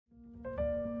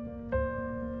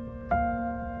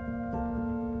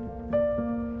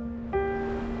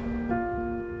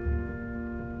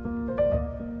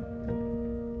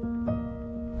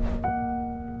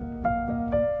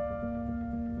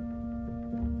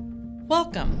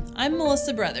Welcome, I'm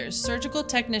Melissa Brothers, Surgical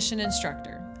Technician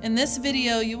Instructor. In this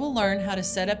video, you will learn how to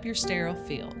set up your sterile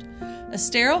field. A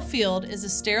sterile field is a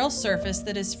sterile surface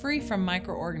that is free from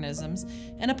microorganisms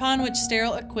and upon which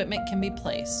sterile equipment can be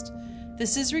placed.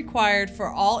 This is required for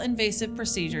all invasive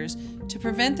procedures to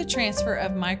prevent the transfer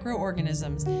of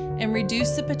microorganisms and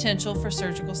reduce the potential for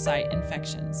surgical site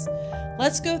infections.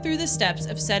 Let's go through the steps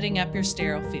of setting up your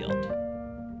sterile field.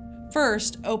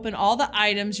 First, open all the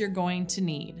items you're going to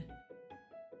need.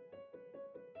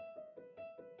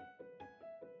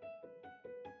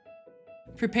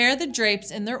 Prepare the drapes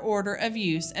in their order of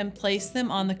use and place them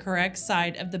on the correct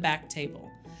side of the back table.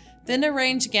 Then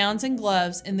arrange gowns and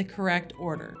gloves in the correct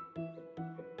order.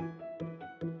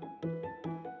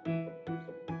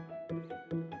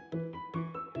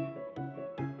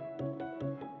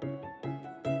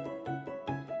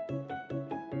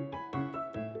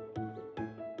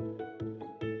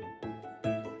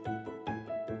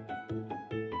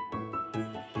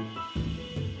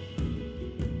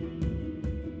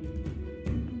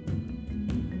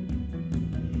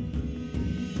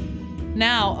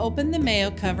 Now open the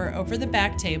mayo cover over the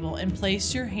back table and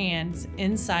place your hands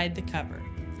inside the cover.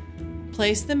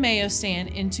 Place the mayo stand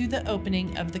into the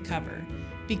opening of the cover.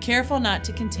 Be careful not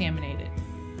to contaminate it.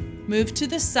 Move to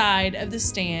the side of the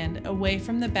stand away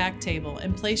from the back table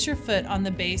and place your foot on the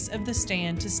base of the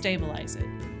stand to stabilize it.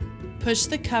 Push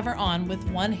the cover on with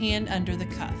one hand under the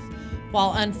cuff,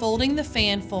 while unfolding the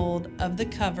fan fold of the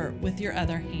cover with your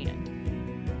other hand.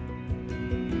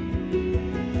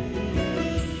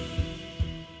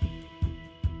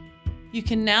 You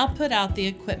can now put out the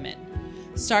equipment.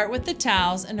 Start with the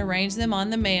towels and arrange them on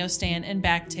the mayo stand and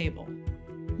back table.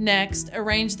 Next,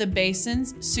 arrange the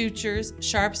basins, sutures,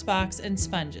 sharps box, and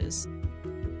sponges.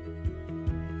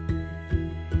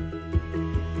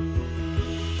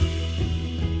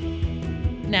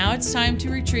 Now it's time to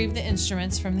retrieve the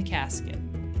instruments from the casket.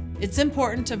 It's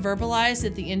important to verbalize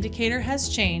that the indicator has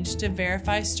changed to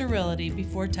verify sterility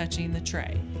before touching the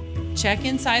tray. Check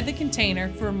inside the container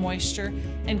for moisture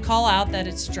and call out that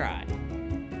it's dry.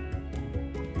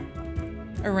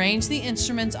 Arrange the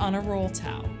instruments on a roll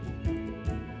towel.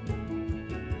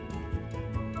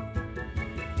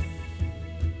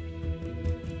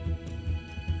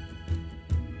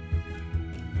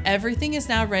 Everything is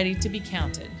now ready to be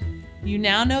counted. You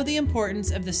now know the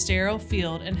importance of the sterile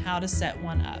field and how to set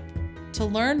one up. To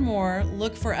learn more,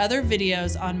 look for other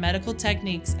videos on medical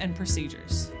techniques and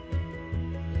procedures.